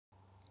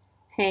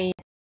Hey,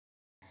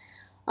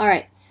 all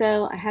right.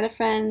 So I had a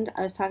friend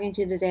I was talking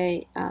to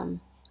today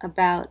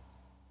about,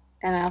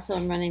 and I also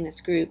am running this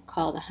group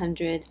called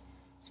 100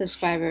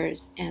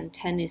 Subscribers and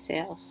 10 New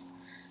Sales.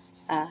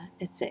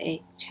 It's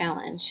a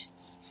challenge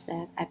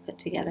that I put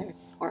together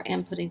or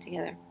am putting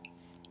together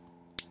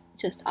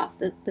just off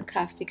the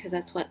cuff because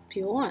that's what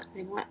people want.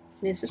 They want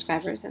new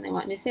subscribers and they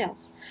want new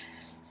sales.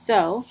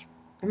 So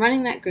I'm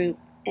running that group,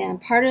 and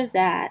part of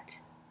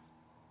that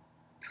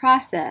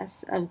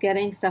process of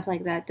getting stuff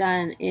like that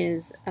done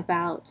is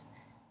about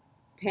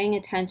paying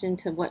attention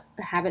to what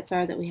the habits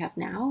are that we have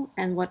now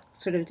and what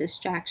sort of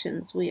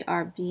distractions we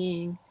are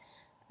being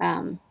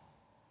um,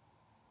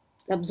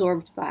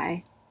 absorbed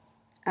by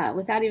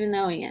without even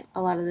knowing it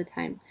a lot of the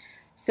time.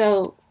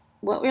 So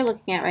what we're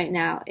looking at right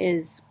now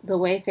is the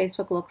way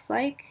Facebook looks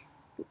like.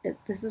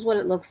 This is what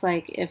it looks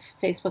like if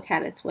Facebook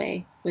had its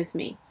way with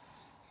me.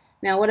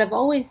 Now, what I've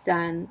always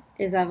done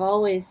is I've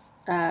always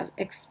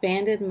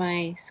expanded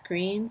my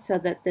screen so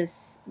that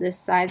this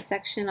side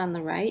section on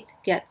the right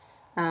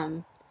gets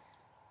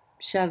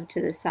shoved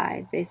to the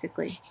side,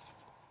 basically.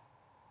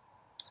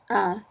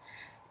 And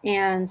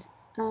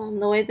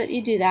the way that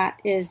you do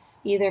that is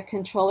either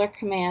Control or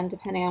Command,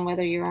 depending on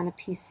whether you're on a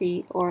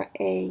PC or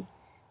a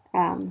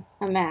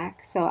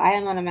Mac. So I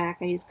am on a Mac.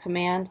 I use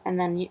Command, and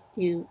then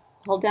you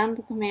hold down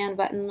the Command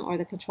button or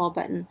the Control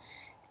button,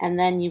 and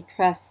then you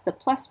press the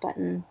plus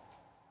button.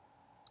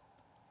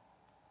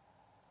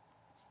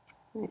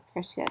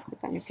 First, you gotta click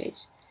on your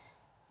page.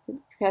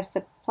 Press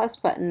the plus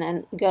button,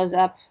 and it goes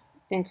up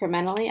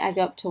incrementally. I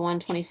go up to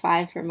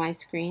 125 for my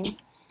screen,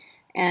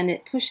 and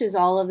it pushes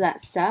all of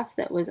that stuff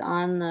that was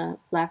on the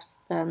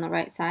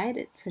right side.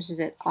 It pushes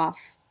it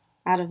off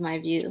out of my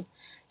view,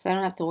 so I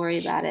don't have to worry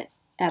about it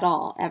at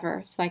all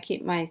ever. So I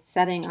keep my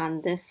setting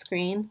on this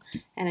screen,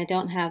 and I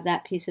don't have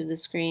that piece of the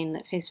screen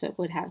that Facebook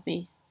would have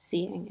me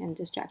seeing and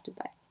distracted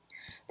by.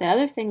 The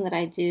other thing that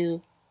I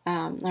do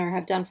or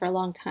have done for a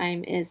long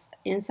time is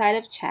inside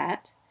of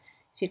chat.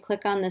 If you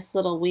click on this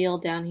little wheel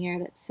down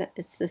here,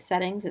 it's the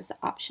settings, it's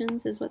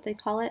options is what they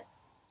call it.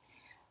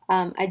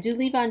 I do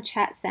leave on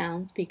chat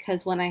sounds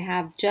because when I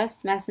have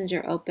just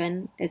Messenger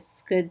open,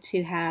 it's good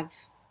to have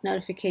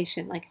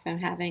notification, like if I'm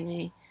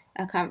having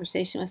a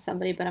conversation with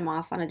somebody but I'm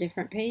off on a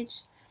different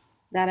page.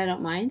 That I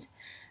don't mind.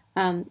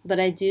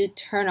 But I do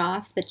turn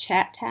off the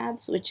chat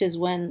tabs, which is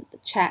when the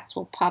chats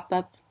will pop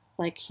up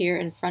like here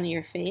in front of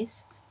your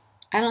face.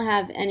 I don't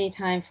have any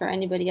time for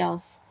anybody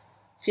else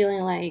feeling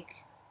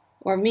like,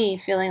 or me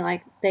feeling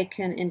like they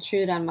can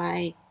intrude on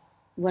my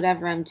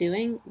whatever I'm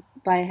doing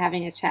by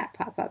having a chat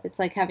pop up. It's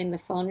like having the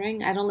phone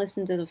ring. I don't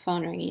listen to the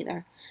phone ring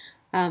either.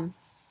 And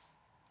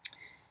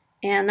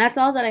that's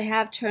all that I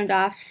have turned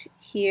off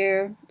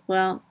here.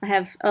 Well, I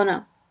have, oh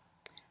no.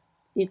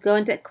 You go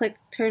into click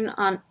turn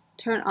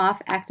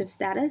off active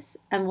status,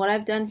 and what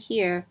I've done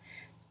here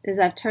is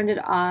I've turned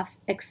it off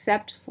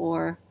except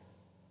for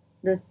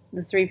the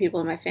 3 people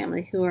in my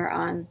family who are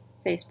on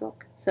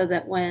Facebook, so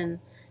that no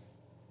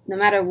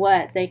matter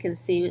what, they can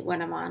see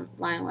when I'm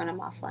online, when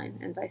I'm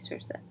offline, and vice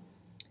versa.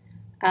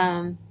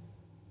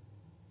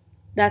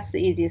 That's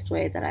the easiest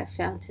way that I've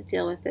found to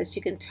deal with this.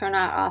 You can turn it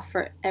off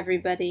for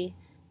everybody.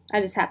 I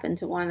just happened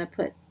to want to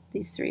put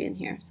these 3 in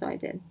here, so I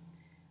did.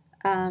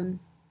 And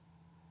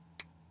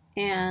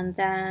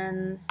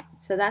then,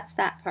 so that's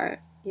that part.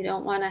 You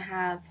don't want to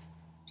have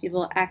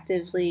people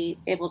actively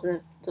able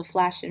to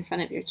flash in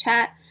front of your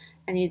chat,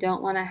 and you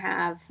don't want to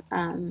have,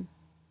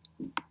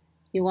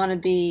 you want to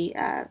be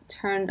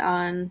turned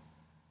on.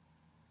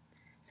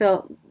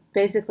 So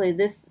basically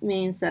this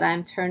means that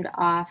I'm turned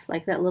off,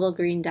 like that little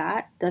green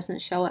dot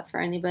doesn't show up for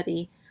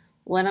anybody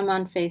when I'm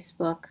on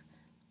Facebook,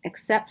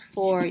 except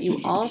for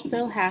you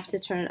also have to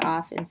turn it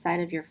off inside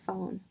of your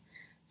phone.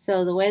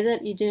 So the way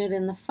that you do it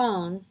in the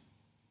phone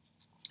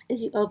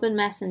is you open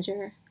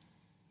Messenger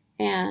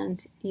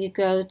and you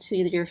go to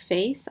your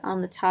face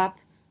on the top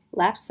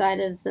left side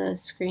of the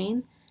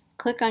screen,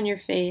 click on your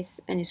face,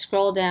 and you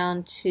scroll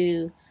down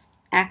to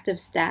active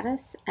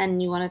status,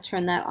 and you want to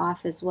turn that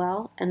off as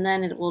well, and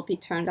then it will be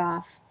turned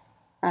off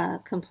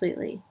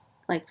completely,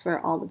 like for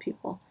all the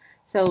people.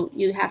 So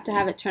you have to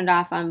have it turned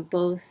off on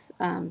both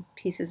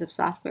pieces of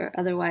software,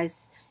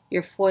 otherwise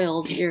you're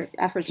foiled, your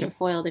efforts are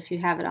foiled. If you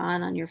have it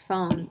on your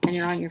phone and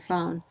you're on your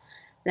phone,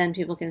 then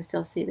people can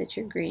still see that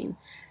you're green.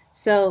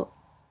 So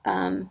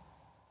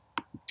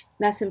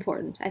that's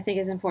important. I think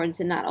it's important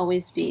to not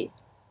always be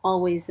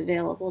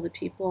available to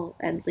people,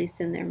 at least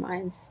in their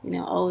minds. You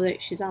know, oh,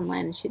 she's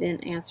online and she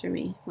didn't answer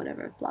me,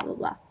 whatever, blah,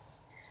 blah,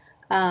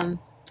 blah.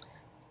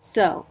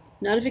 So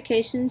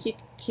notifications you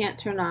can't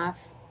turn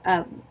off.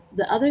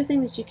 The other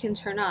thing that you can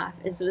turn off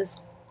is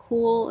this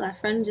cool, a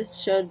friend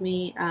just showed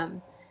me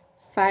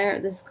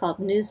this is called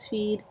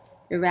Newsfeed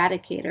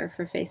Eradicator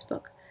for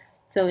Facebook.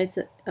 So it's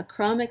a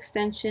Chrome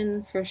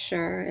extension for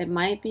sure. It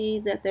might be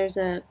that there's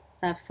a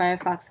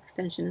Firefox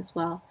extension as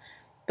well,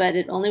 but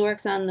it only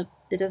works on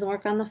it doesn't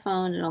work on the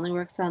phone, it only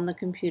works on the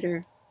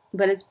computer.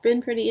 But it's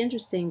been pretty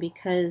interesting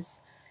because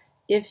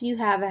if you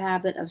have a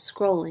habit of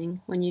scrolling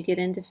when you get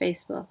into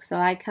Facebook, so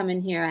I come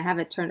in here, I have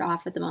it turned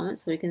off at the moment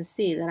so we can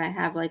see that I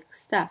have like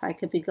stuff. I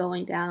could be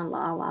going down,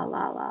 la, la,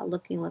 la, la,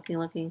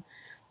 looking,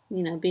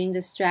 being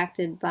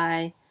distracted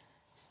by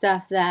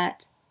stuff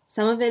that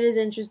some of it is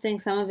interesting,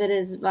 some of it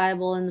is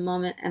viable in the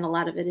moment, and a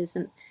lot of it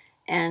isn't.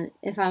 And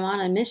if I'm on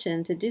a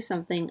mission to do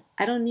something,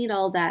 I don't need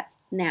all that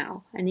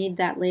now. I need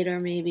that later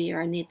maybe,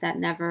 or I need that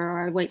never,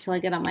 or I wait till I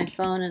get on my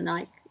phone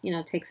and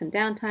take some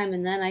downtime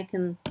and then I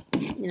can,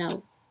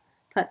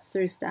 putz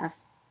through stuff.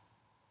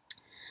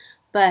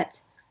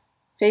 But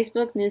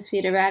Facebook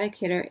Newsfeed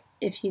Eradicator,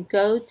 if you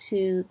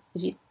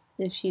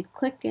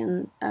click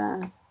and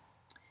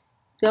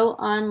go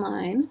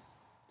online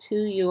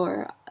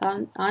to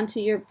onto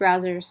your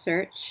browser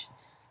search,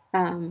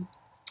 and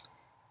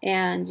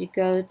you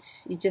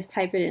just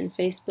type it in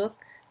Facebook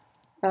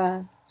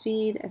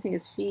feed. I think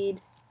it's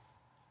feed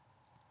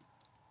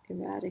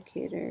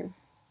Eradicator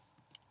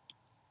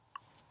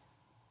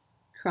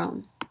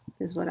Chrome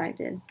is what I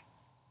did.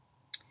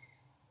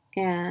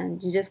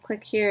 And you just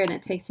click here and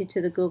it takes you to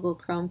the Google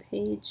Chrome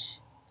page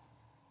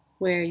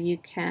where you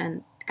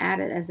can add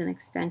it as an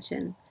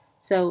extension.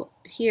 So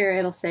here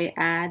it'll say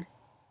add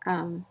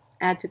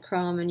to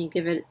Chrome, and you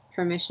give it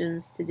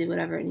permissions to do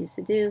whatever it needs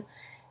to do,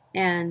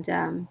 and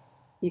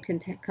you can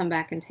come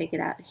back and take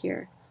it out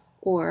here.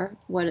 Or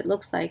what it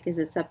looks like is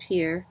it's up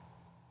here,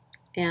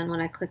 and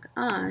when I click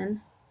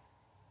on,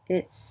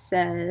 it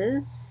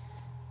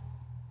says,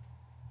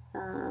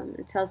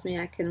 it tells me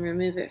I can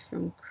remove it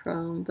from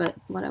Chrome, but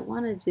what I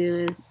want to do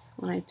is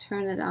when I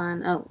turn it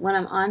on, when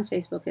I'm on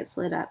Facebook it's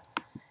lit up,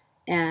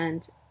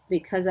 and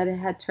because I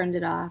had turned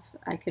it off,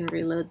 I can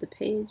reload the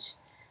page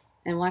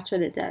and watch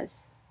what it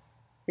does.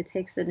 It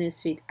takes the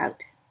newsfeed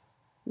out.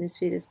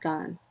 Newsfeed is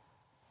gone.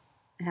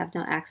 I have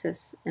no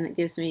access, and it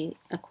gives me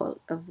a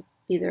quote of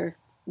either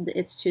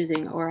its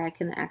choosing, or I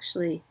can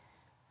actually,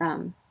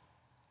 and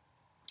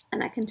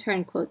I can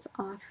turn quotes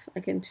off. I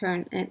can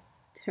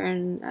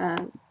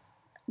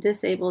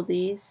disable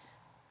these.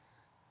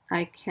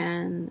 I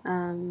can,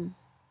 I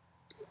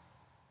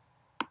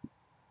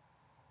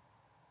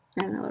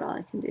don't know what all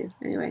I can do.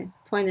 Anyway,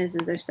 point is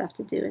there's stuff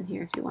to do in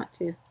here if you want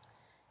to.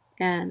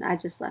 And I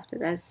just left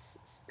it as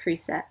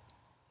preset.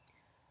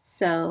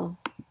 So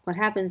what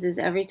happens is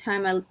every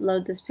time I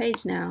load this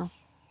page now,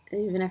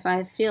 even if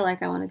I feel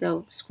like I want to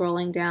go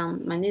scrolling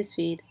down my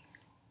newsfeed,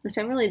 which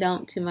I really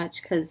don't too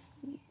much, because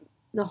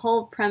the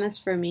whole premise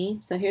for me,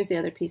 so here's the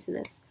other piece of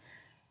this.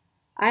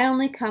 I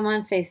only come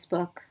on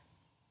Facebook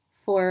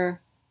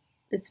for,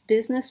 it's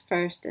business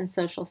first and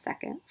social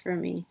second for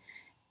me.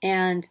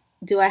 And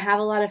do I have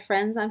a lot of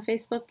friends on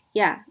Facebook?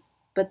 Yeah,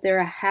 but they're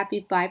a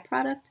happy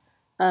byproduct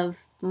of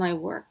my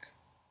work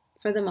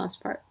for the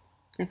most part.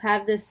 I've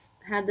had this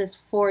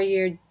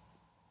 4-year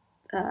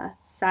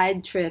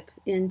side trip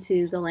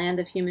into the land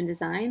of human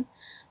design,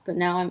 but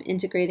now I'm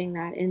integrating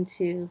that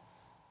into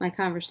my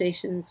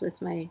conversations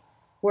with my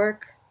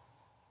work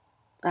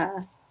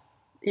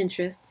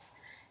interests,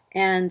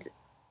 and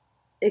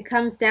it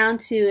comes down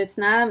to it's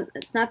not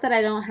that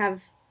I don't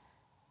have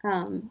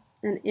an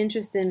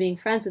interest in being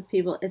friends with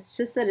people. It's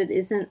just that it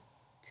isn't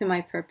to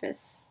my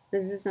purpose.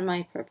 This isn't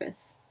my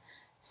purpose.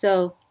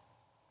 So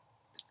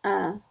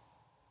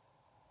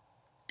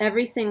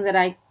everything that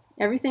I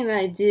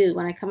do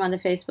when I come onto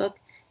Facebook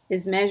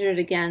is measured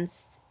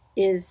against,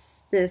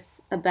 is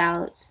this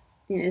about,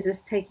 is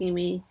this taking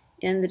me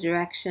in the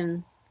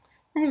direction,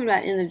 not even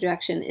about in the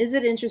direction, is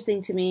it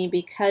interesting to me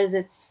because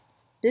it's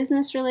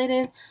business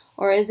related,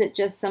 or is it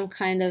just some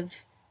kind of,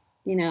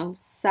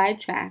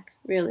 sidetrack,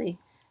 really?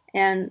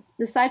 And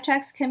the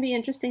sidetracks can be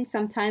interesting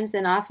sometimes,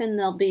 and often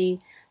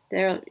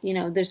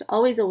there's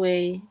always a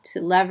way to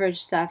leverage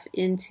stuff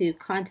into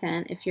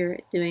content if you're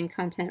doing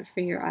content for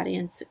your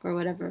audience or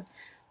whatever.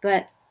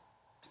 But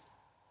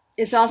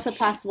it's also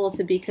possible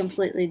to be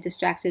completely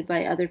distracted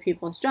by other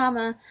people's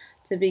drama,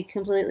 to be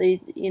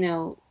completely,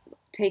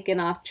 taken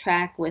off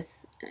track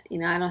with,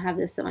 I don't have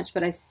this so much,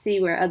 but I see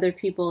where other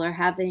people are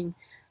having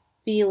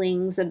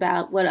feelings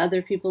about what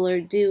other people are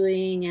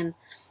doing. And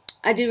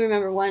I do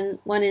remember one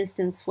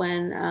instance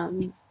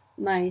when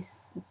my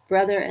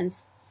brother and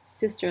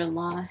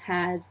sister-in-law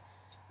had,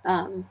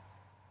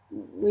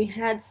 we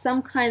had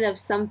some kind of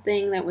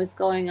something that was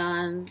going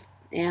on,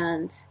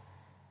 and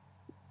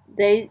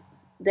they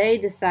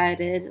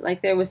decided,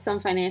 like, there was some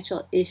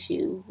financial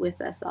issue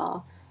with us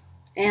all,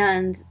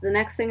 and the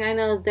next thing I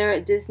know, they're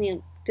at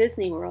Disney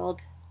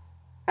World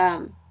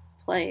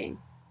playing,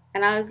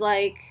 and I was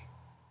like,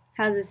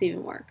 how does this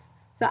even work?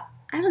 So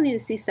I don't need to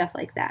see stuff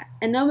like that,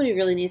 and nobody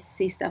really needs to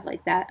see stuff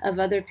like that of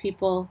other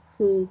people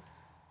who,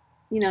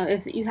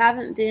 if you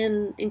haven't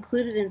been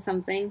included in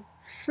something,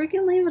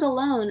 freaking leave it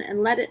alone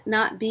and let it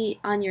not be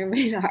on your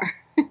radar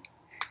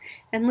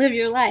and live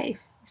your life.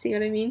 See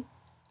what I mean?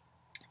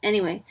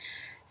 Anyway,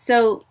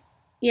 so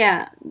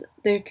yeah,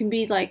 there can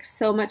be like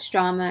so much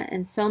drama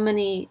and so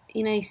many,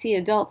 you see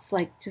adults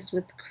like just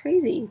with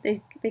crazy,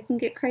 they can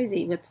get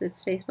crazy with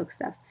this Facebook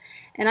stuff.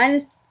 And I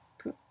just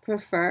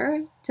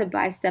prefer to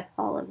bystep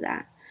all of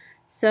that.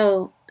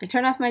 So I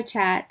turn off my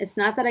chat. It's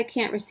not that I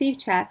can't receive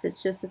chats,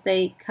 it's just that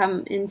they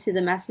come into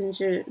the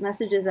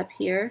messages up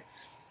here.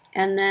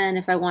 And then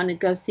if I want to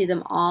go see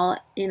them all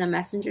in a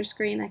messenger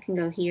screen, I can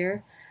go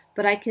here.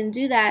 But I can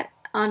do that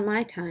on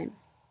my time,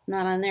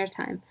 not on their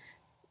time.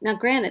 Now,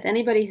 granted,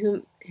 anybody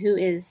who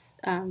is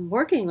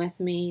working with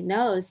me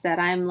knows that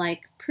I'm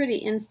like pretty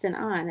instant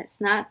on.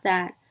 It's not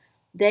that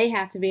they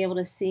have to be able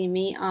to see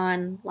me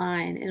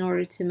online in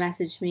order to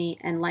message me,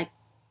 and like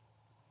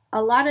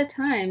a lot of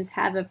times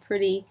have a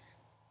pretty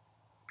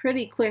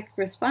quick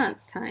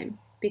response time,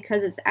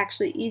 because it's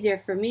actually easier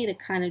for me to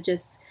kind of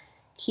just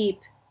keep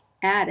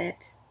at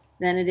it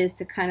than it is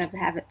to kind of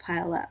have it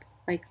pile up.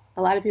 Like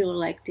a lot of people are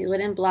like, do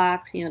it in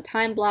blocks, you know,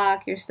 time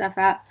block your stuff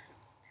out.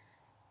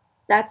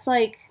 That's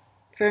like,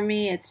 for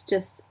me, it's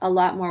just a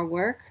lot more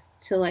work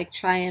to like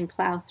try and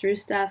plow through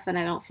stuff, and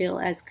I don't feel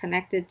as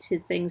connected to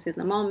things in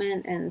the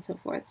moment and so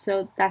forth.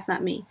 So that's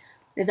not me.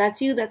 If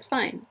that's you, that's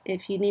fine.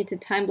 If you need to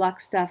time block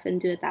stuff and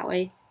do it that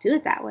way, do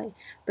it that way.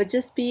 But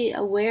just be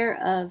aware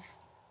of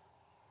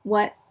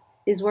what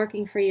is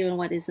working for you and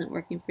what isn't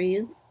working for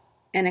you,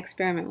 and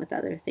experiment with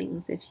other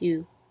things if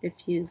you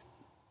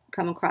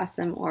come across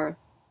them, or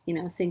you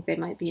know, think they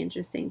might be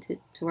interesting to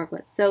work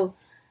with. So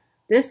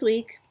this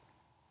week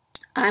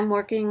I'm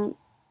working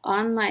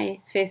on my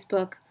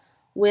Facebook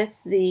with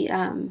the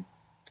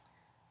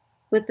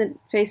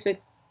Facebook,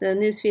 the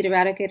newsfeed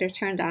eradicator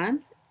turned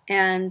on,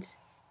 and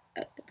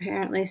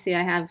apparently, see,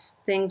 I have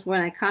things when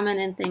I comment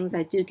in things,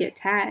 I do get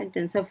tagged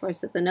and so forth,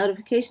 so the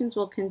notifications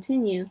will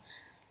continue.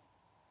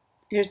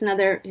 Here's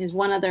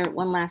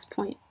one last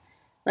point.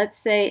 Let's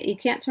say you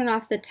can't turn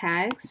off the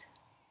tags,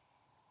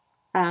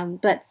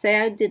 but say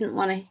I didn't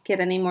want to get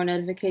any more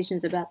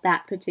notifications about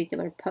that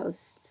particular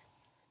post.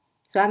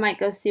 So I might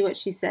go see what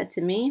she said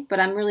to me,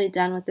 but I'm really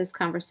done with this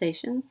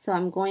conversation, so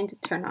I'm going to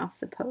turn off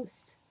the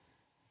post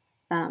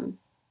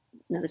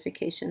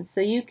notifications.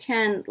 So you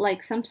can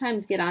like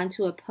sometimes get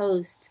onto a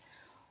post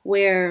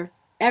where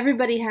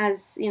everybody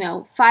has, you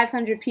know,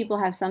 500 people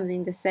have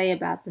something to say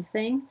about the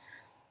thing,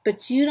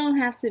 but you don't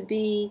have to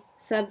be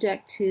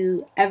subject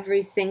to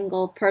every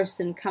single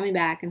person coming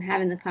back and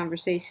having the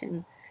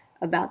conversation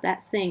about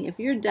that thing. If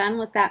you're done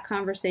with that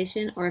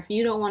conversation, or if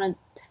you don't want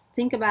to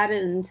think about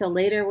it until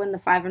later when the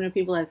 500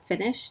 people have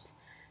finished,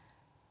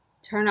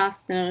 turn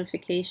off the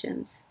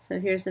notifications. So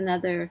here's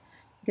another,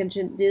 you can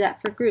do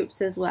that for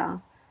groups as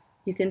well.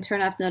 You can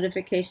turn off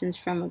notifications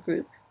from a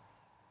group.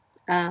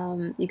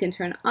 You can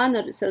turn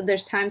on, so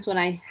there's times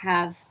when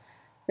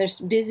there's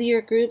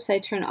busier groups, I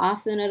turn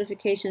off the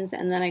notifications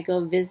and then I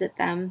go visit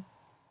them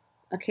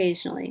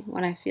occasionally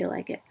when I feel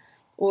like it.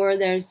 Or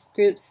there's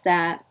groups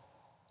that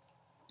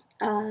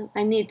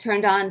I need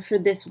turned on for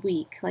this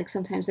week. Like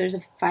sometimes there's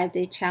a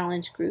 5-day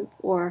challenge group,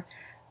 or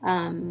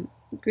all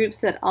the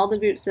groups that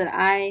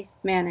I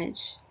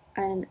manage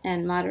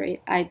and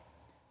moderate.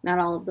 Not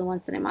all of the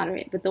ones that I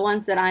moderate, but the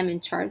ones that I'm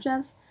in charge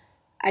of,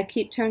 I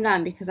keep turned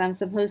on because I'm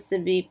supposed to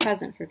be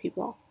present for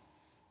people.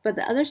 But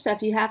the other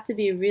stuff, you have to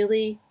be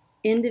really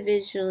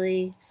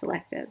individually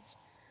selective.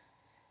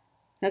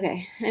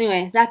 Okay,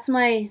 anyway, that's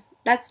my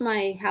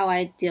how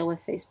I deal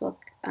with Facebook.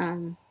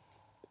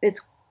 It's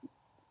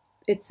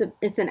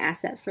an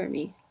asset for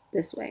me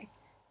this way.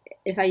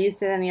 If I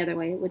used it any other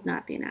way, it would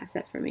not be an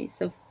asset for me.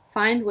 So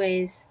find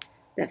ways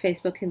that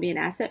Facebook can be an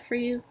asset for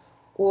you,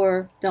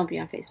 or don't be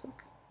on Facebook.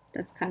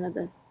 That's kind of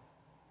the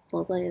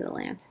lay of the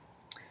land.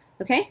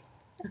 Okay?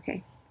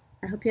 Okay.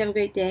 I hope you have a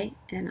great day,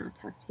 and I'll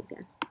talk to you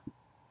again.